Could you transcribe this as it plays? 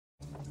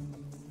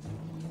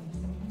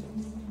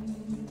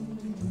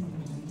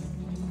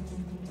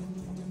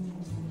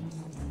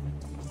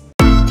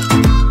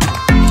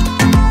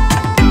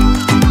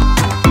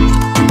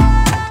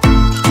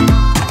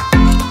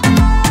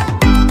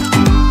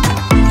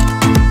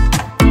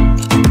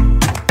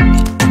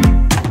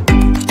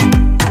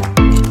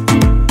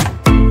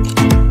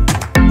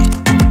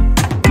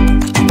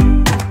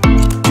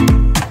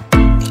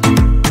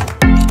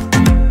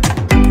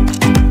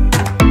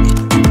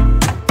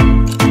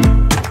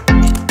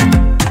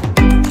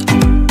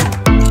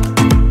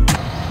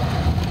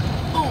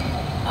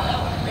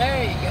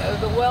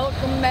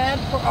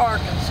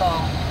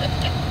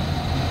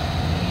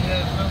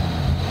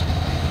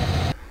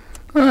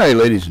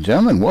Alright, ladies and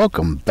gentlemen,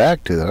 welcome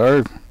back to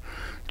our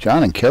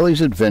John and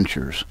Kelly's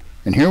Adventures.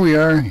 And here we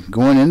are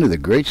going into the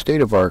great state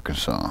of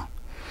Arkansas.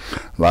 A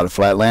lot of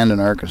flat land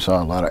in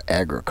Arkansas, a lot of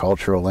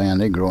agricultural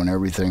land. They grow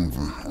everything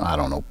from, I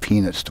don't know,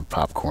 peanuts to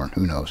popcorn,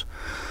 who knows.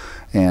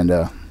 And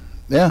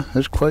yeah,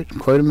 it's quite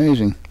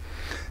amazing.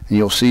 And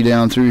you'll see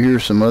down through here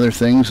some other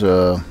things.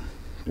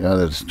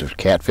 There's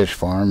catfish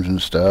farms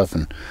and stuff,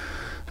 and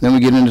then we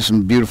get into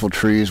some beautiful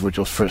trees, which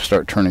will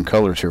start turning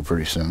colors here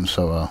pretty soon.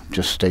 So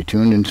just stay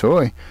tuned,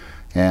 enjoy,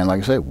 and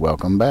like I say,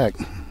 welcome back.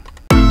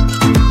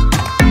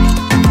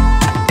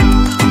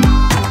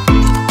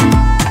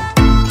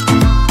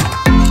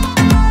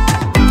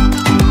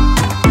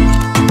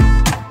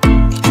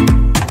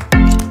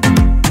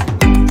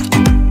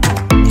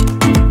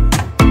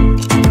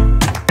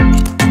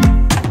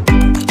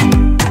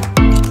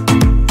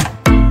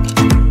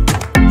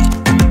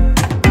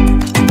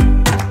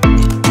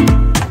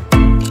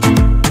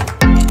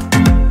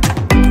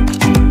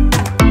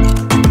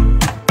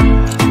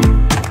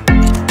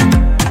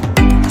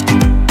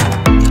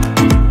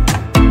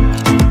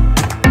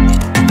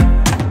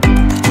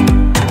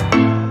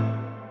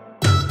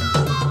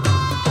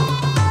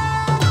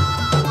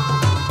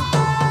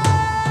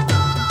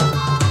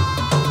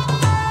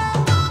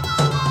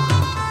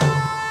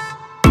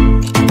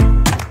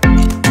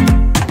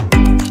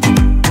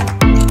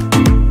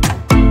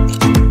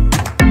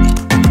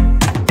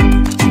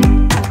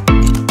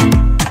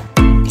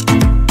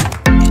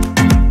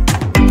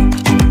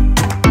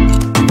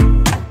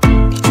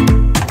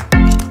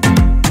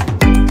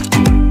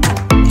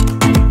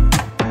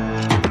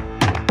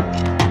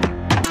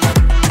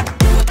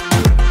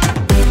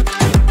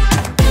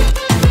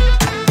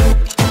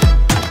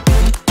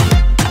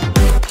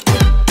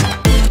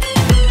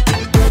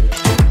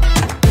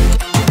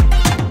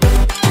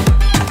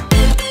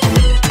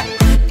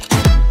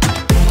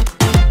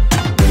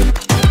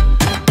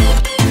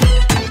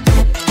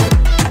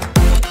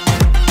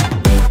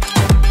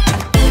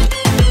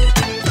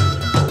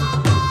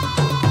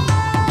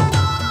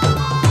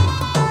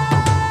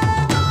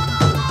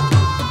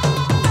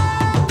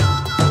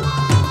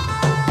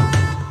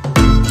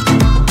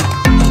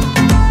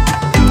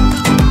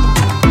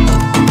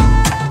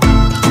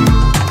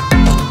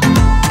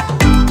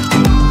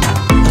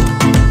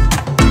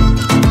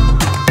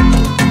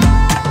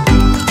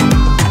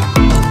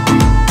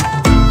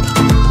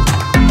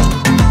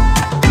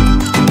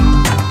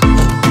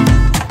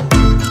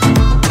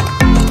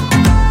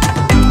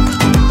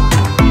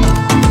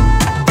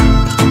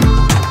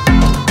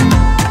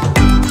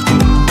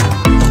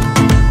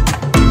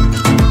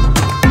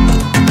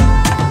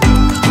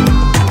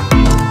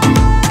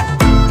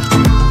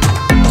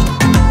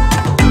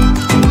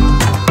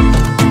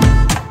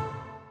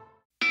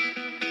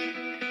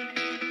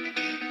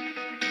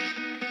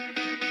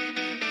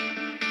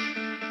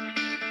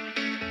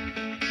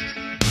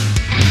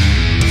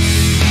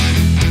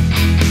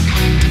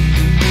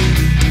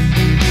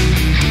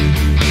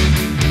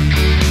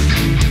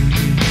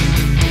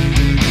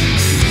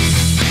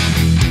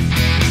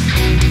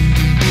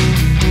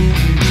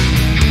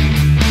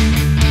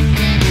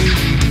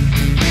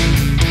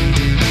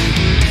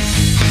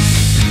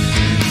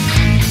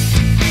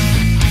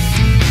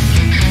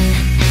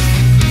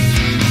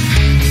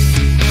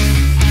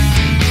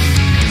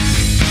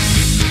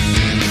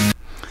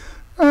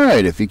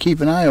 If you keep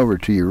an eye over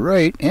to your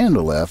right and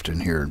the left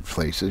in here in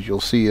places, you'll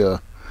see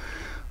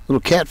little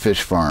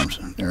catfish farms.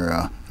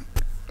 They're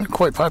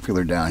quite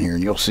popular down here,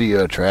 and you'll see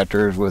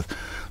tractors with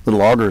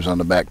little augers on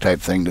the back type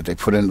thing that they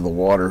put into the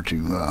water to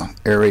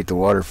aerate the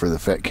water for the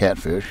fat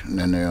catfish. And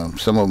then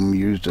some of them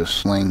use to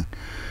sling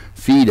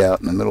feed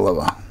out in the middle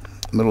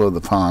of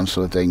the pond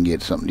so that they can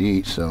get something to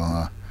eat.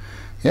 So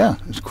yeah,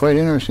 it's quite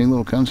an interesting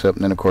little concept.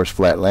 And then of course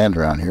flat land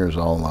around here is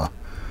all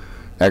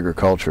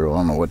agricultural. I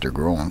don't know what they're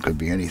growing. Could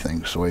be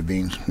anything.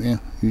 Soybeans. Yeah,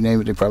 you name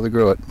it, they probably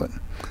grow it. But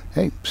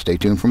hey, stay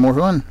tuned for more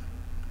fun.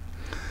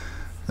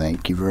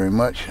 Thank you very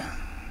much.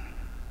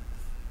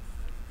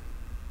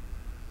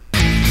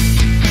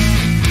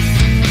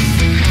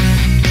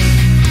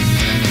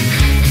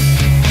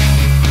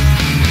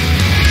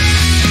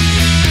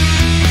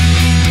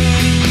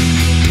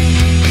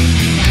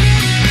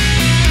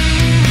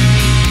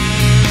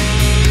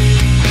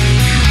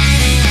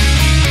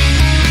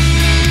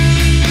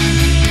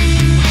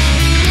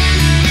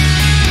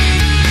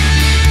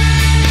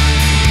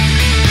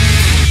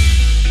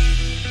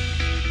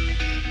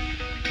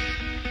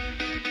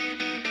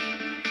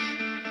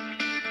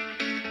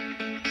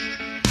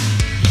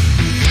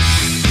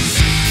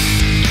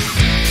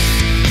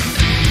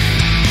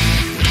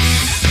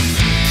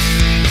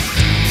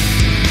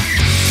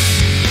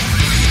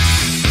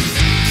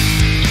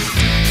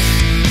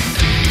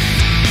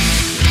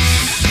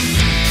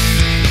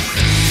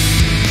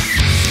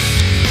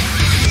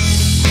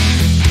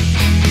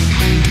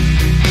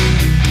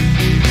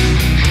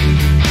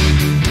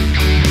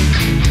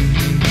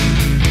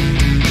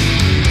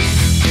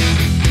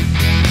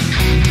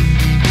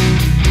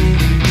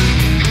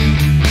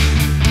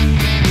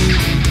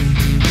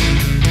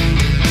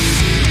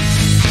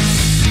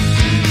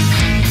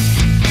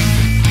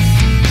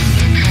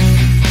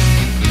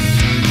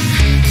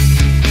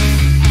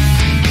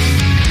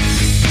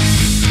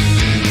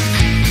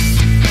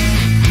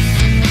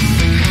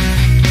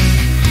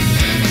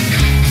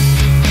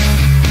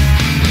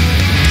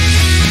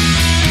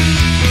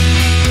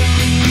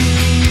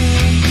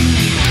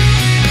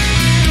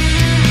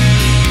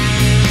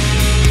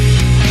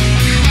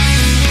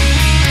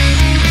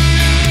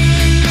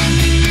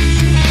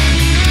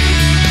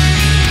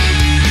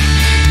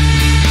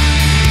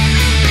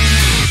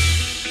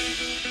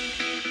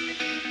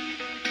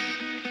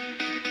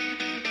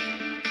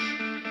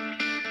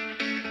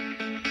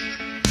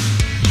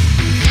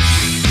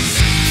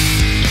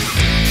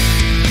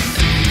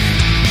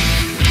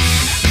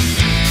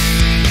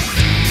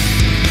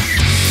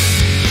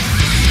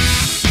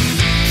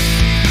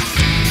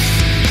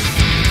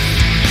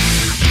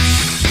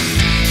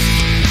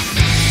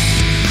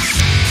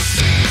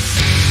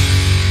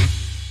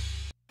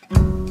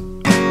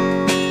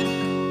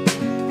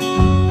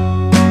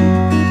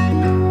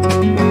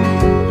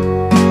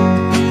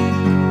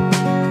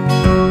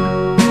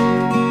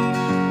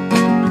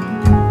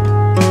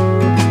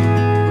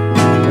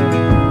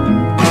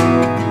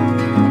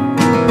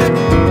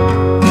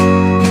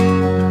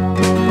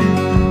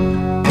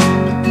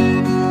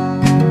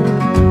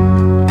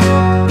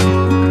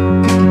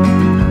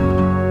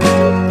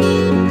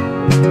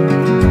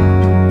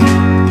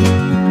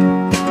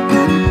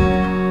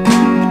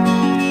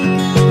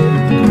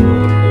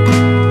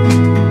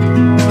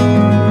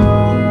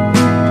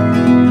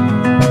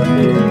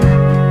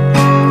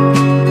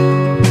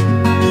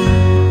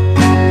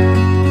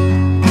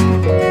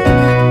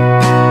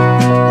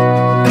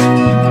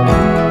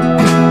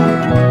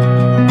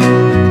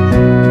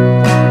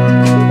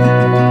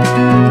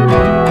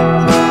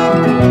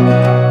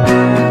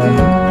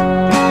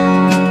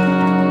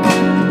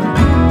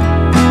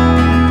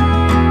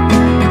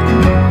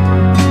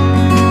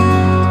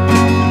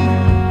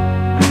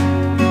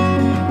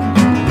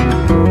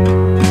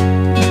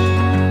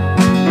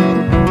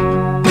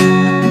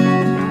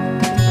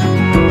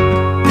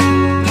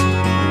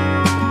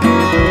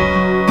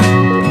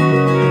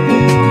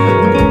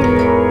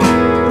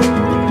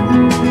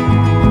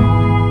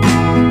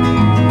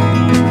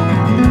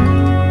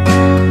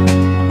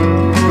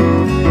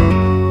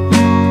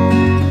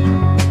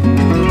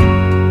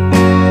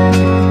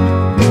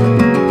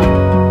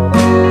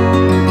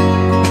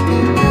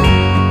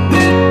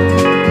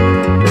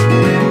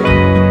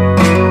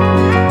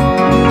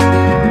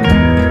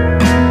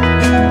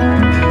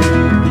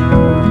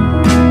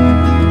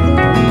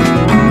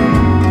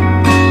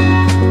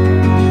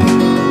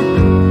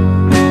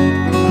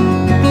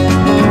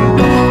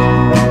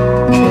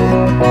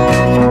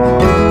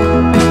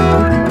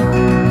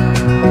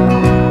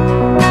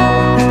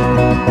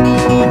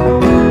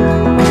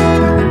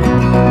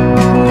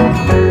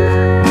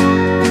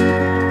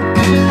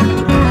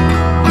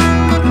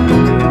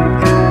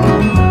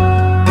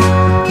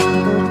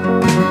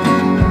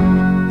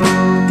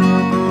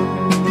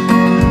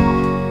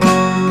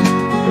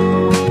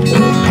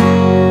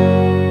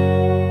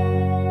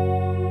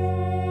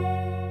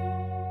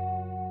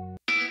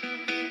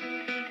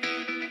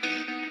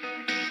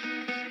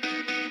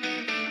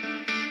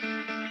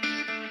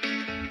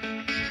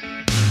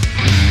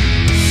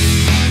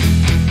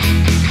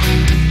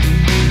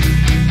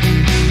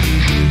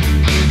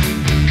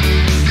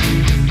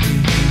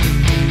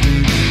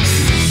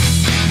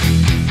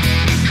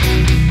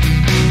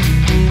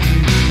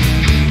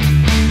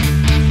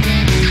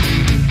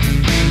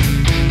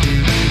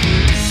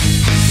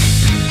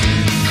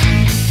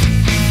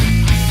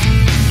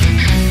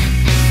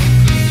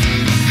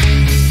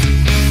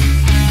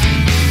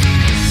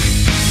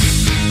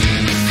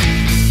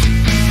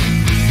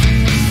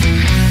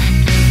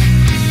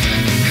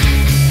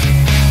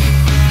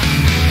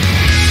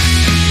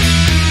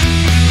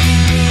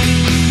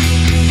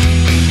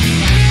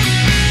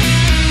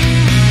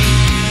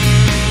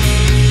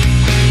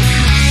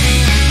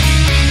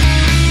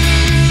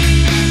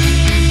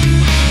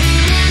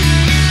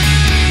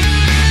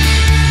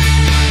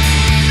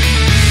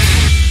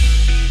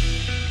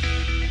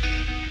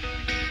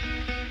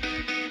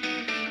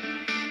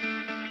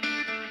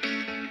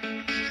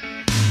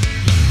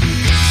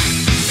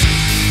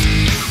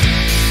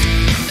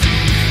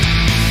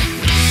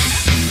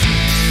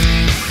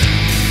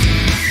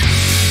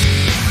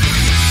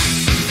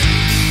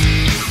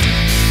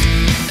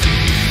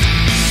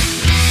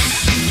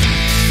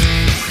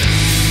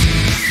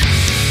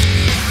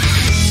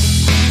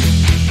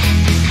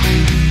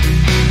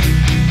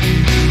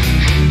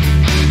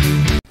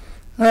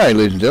 Alright,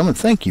 ladies and gentlemen,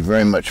 thank you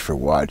very much for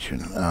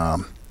watching.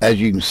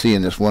 As you can see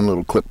in this one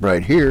little clip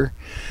right here,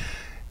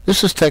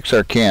 this is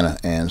Texarkana,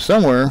 and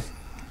somewhere,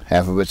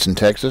 half of it's in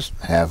Texas,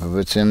 half of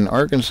it's in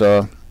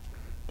Arkansas,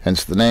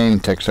 hence the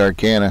name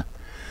Texarkana.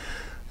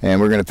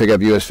 And we're going to pick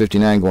up US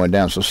 59 going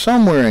down. So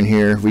somewhere in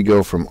here, we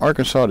go from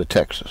Arkansas to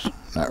Texas.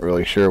 Not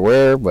really sure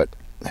where, but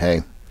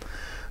hey,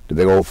 the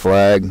big old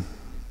flag,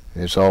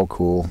 it's all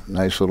cool.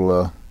 Nice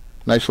little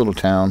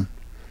town.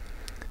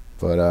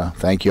 But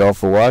thank you all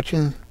for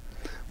watching.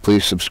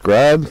 Please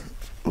subscribe,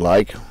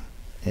 like,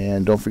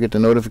 and don't forget the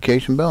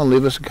notification bell, and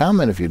leave us a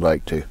comment if you'd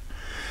like to.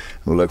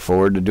 We look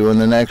forward to doing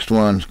the next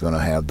one. It's going to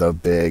have the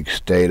big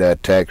state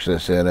of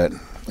Texas in it.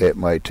 It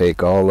might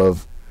take all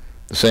of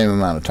the same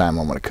amount of time.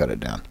 I'm going to cut it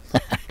down.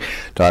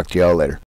 Talk to y'all later.